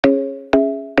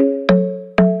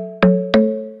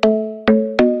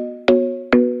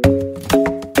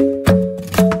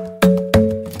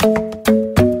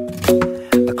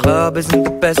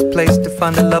best place to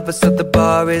find a lover, so the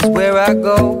bar is where I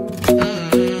go.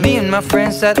 Me and my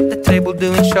friends at the table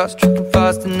doing shots, tripping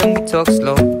fast, and then we talk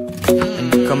slow.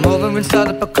 And you come over and start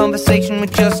up a conversation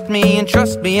with just me, and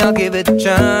trust me, I'll give it a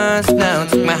chance. Now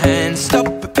take my hand, stop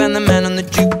it, and the man on the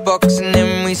jukebox, and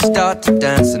then we start to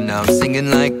dance. And now I'm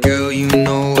singing like, girl, you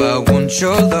know I want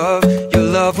your love. Your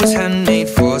love was handmade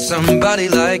for somebody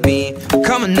like me.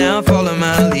 Come on now, follow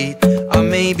my lead. I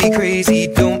may be crazy,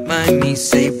 don't mind me.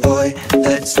 Say, boy,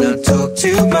 let's not talk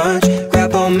too much.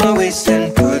 Grab on my waist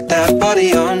and put that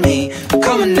body on me.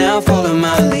 Come on now, follow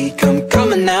my lead.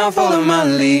 Come on now, follow my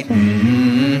lead.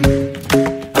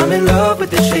 I'm in love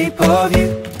with the shape of you.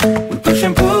 We push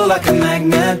and pull like a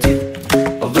magnet do.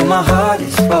 Although my heart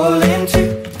is falling too.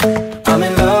 I'm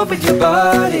in love with your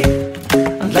body.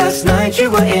 Last night you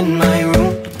were in my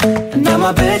room, and now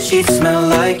my bedsheets smell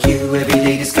like you. Every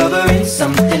day discovering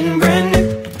something brand new.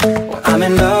 Well, I'm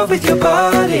in love with your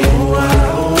body.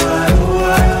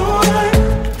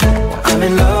 I'm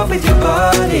in love with your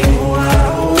body.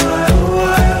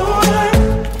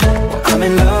 I'm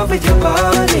in love with your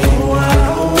body.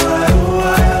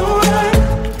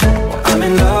 I'm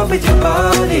in love with your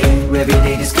body. Every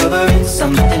day discovering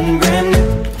something brand new.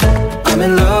 I'm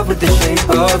in love with the shape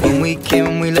of you. When we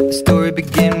came, we let the story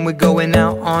begin. We're going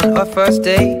out on our first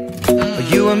date.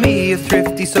 You and me are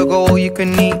thrifty, so go all you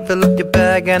can eat. Fill up your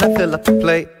bag and I fill up the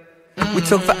plate. We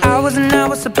talk for hours and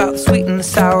hours about the sweet and the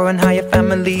sour, and how your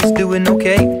family's doing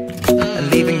okay. And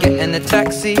leaving, getting a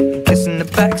taxi, kissing the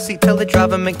backseat, tell the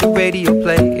driver make the radio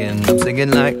play. And I'm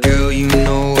singing like, girl, you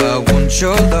know I want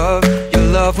your love. Your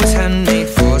love was handmade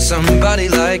for somebody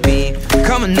like me.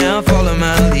 Come on now, follow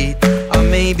my lead. I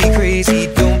may be crazy,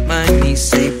 don't mind me.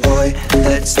 Say, boy,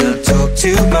 let's not talk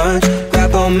too much.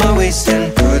 Grab on my waist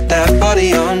and put that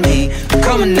body on me.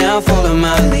 Come on now, follow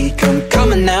my lead.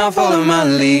 Come on now, follow my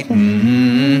lead.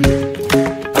 I'm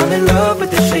in love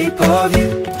with the shape of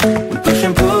you. We push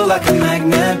and pull like a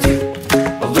magnet do.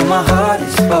 Although my heart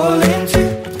is falling too.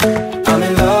 I'm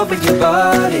in love with your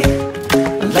body.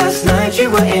 Last night you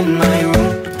were in my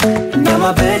room, and now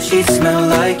my bedsheets smell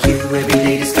like you. Every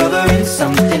day discovering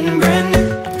something brand new.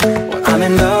 Well, I'm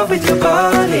in love with your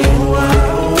body.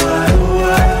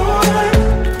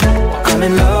 I'm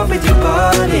in love with your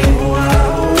body.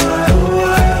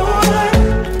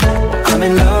 I'm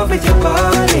in love with your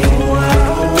body.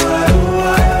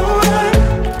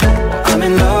 I'm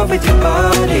in love with your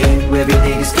body. Every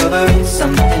day discovering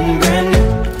something brand new.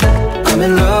 I'm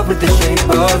in love with the shape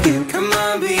of you. Come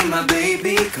on, be my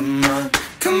baby, come on.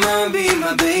 Come on, be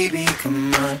my baby,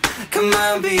 come on. Come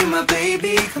on, be my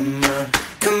baby, come on.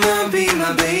 Come on, be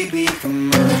my baby,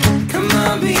 come on. Come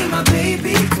on, be my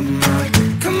baby, come on.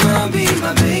 Come on, be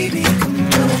my baby,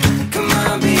 come on. Come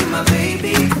on, be my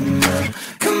baby, come on.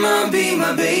 Come on, be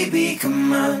my baby,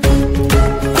 come on.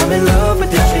 I'm in love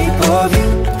with the shape of you.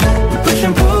 We push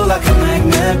and pull like a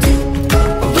magnet do.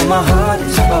 Although my heart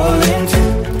is falling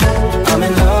too. I'm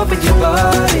in love with your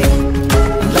body.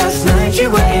 Last night you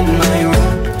were in my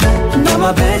room, and now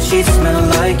my bedsheets smell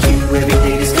like you. Every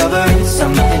day discovering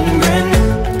something brand new.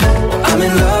 I'm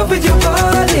in love with your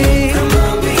body. Come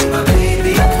on, be my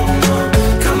baby, come on.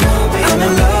 Come on, be I'm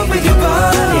in love with your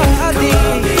body. Come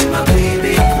on, be my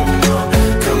baby, come on.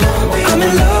 Come on, be I'm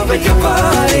in love with your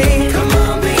body. Come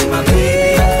on, be my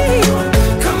baby, come on.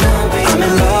 Come on, be I'm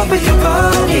in love with your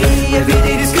body. Every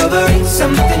day discovering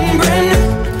something brand new.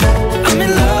 I'm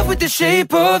in love with the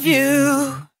shape of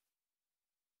you.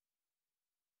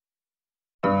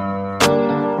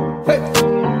 Hey.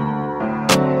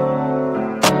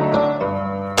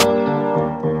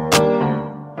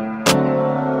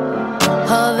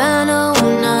 Havana,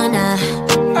 ooh, nah, nah.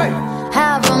 Hey.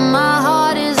 Half of my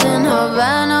heart is in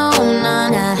Havana, ooh, nah,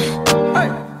 nah. Hey.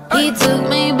 He took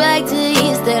me back to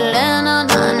East Atlanta,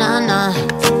 nah, nah, nah.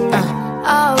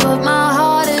 All of my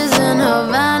heart is in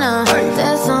Havana. Hey.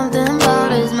 There's something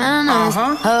about his manners.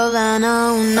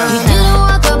 Havana, ooh,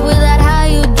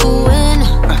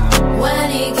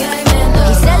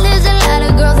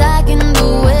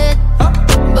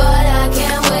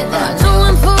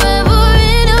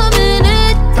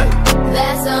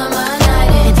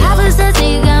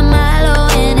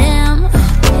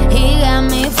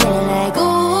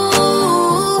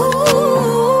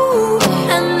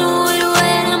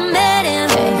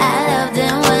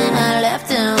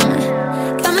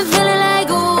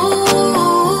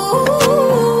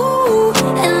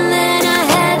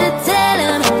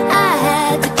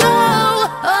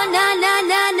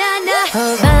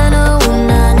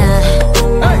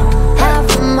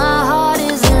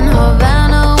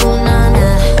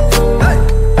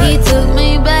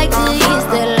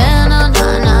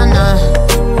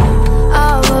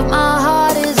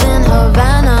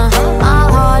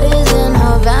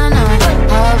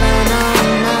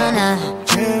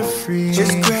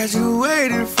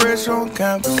 fresh on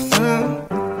campus.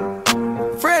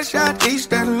 Fresh out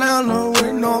East Atlanta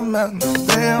with no mountains.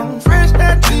 Damn, fresh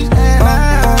out East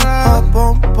Atlanta. Up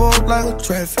on board like a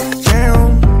traffic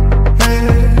jam.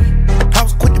 Man, I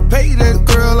was quick to pay that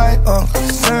girl like Uncle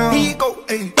Sam. Here you go,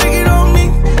 ayy, take it on me.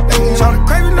 Shout the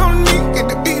craving on me, get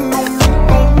the beating on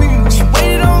me. She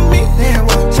waited on me, damn,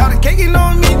 well, shout the caking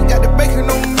on me, got the bacon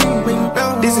on me.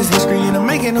 This is history and I'm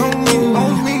making on me.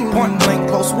 Point blank,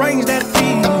 close range, that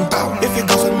feed. If it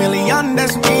goes a million,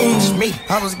 that's me.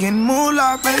 I was getting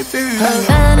moolah, baby.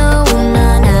 Havana, ooh,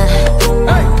 nah, nah.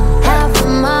 Half of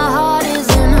my heart is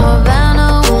in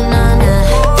Havana, ooh, nah,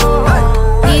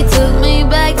 nah. He took me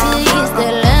back to East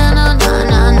Atlanta, nah,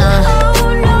 nah, nah.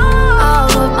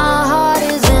 All of my heart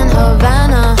is in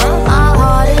Havana. My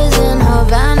heart is in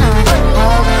Havana.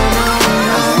 Havana, ooh,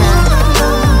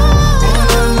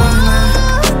 nah, nah.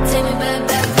 Take me back,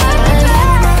 back, back. Take me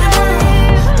back,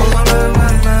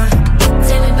 back, back.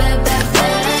 Take me back, back, back. Take me back, back,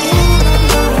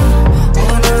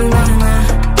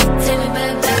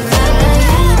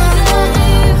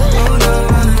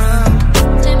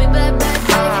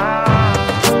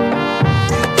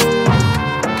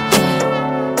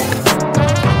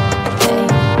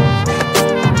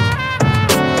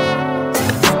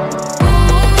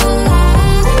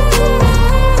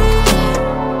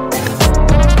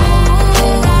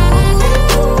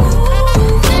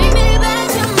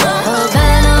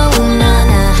 Havana, ooh, nah,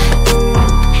 nah.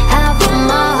 Half of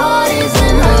my heart is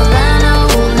in Havana,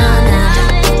 ooh, nah, nah.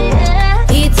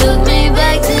 He took me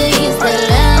back to East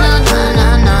Atlanta, nah,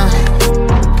 nah, nah.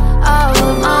 All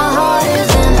of my heart is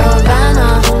in Havana.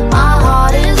 My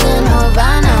heart is in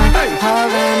Havana.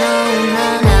 Havana, ooh,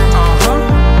 nah,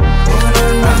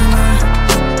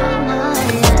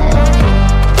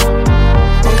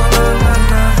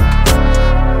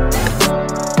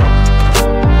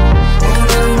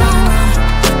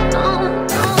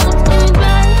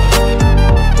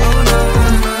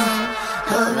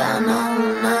 Havana,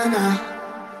 ooh, nah, nah.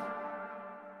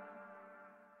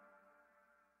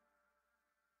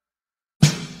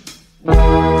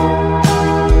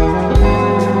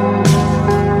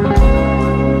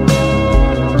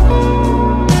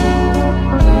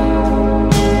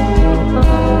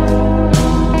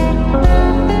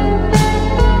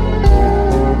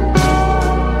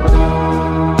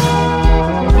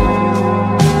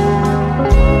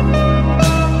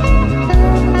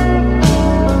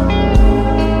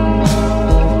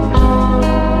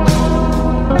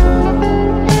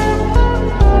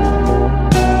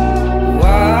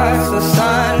 Watch the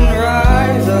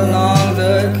sunrise along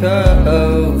the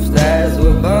coast as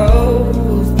we're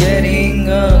both getting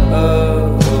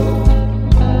old.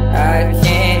 I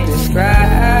can't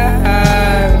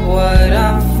describe what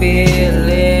I'm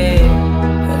feeling,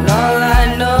 and all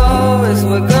I know is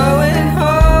we're going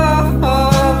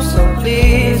home. So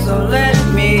please don't let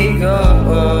me go.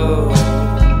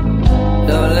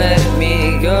 Don't let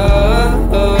me go.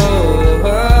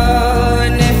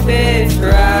 And if it's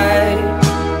right,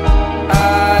 I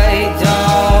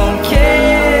don't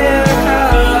care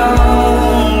how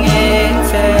long it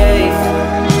takes.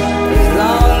 As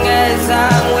long as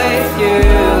I'm with you,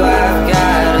 I've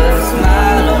got a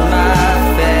smile on my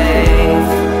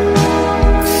face.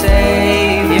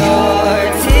 Save your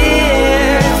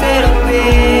tears, it'll be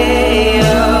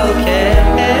okay.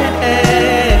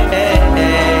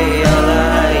 All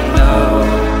I know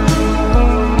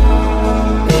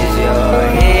is you're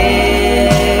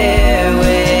here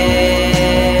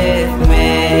with me.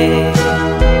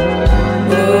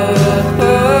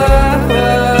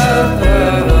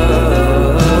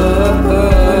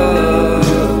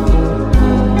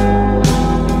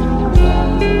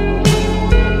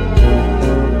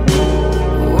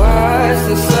 Watch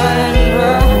the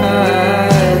sunrise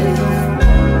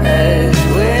as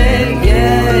we're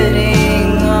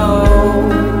getting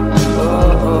old.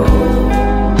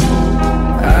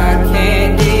 I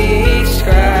can't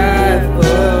describe.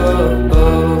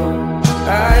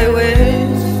 I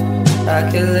wish I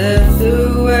could live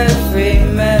through every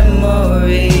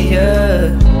memory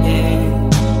again.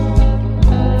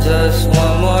 Just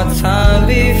one more time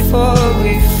before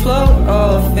we float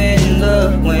off in the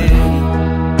wind.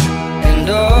 And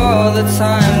all the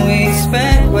time we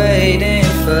spent waiting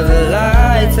for the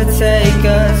light to take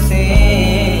us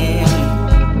in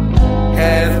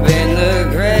have been the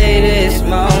greatest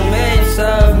moments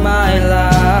of my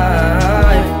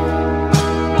life.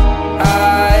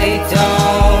 I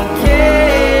don't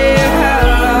care how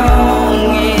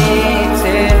long it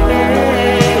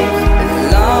takes. As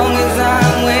long as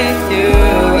I'm with you,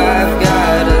 I've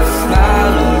got a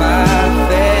smile on my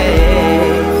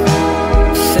face.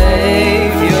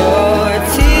 Save your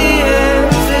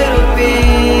tears, it'll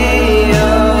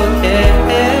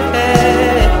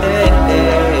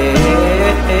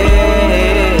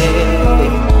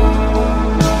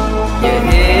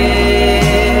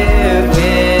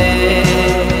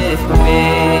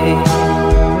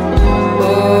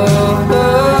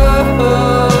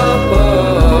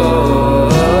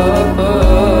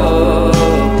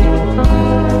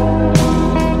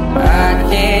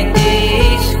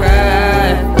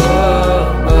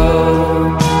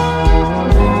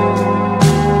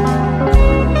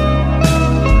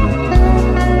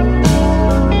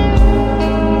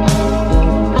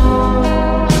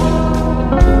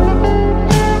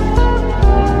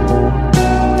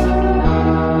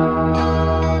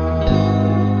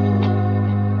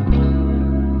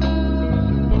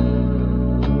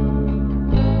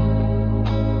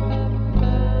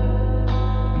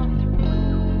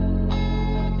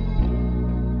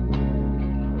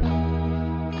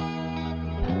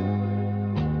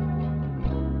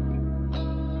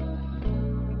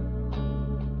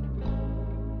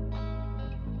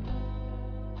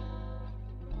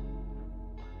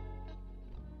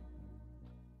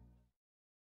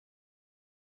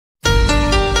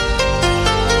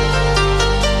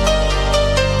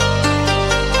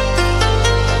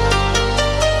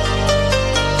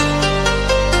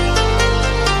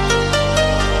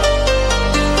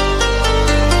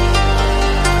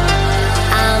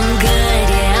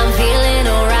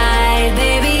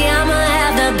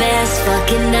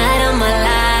fucking night of my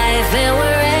life, and we're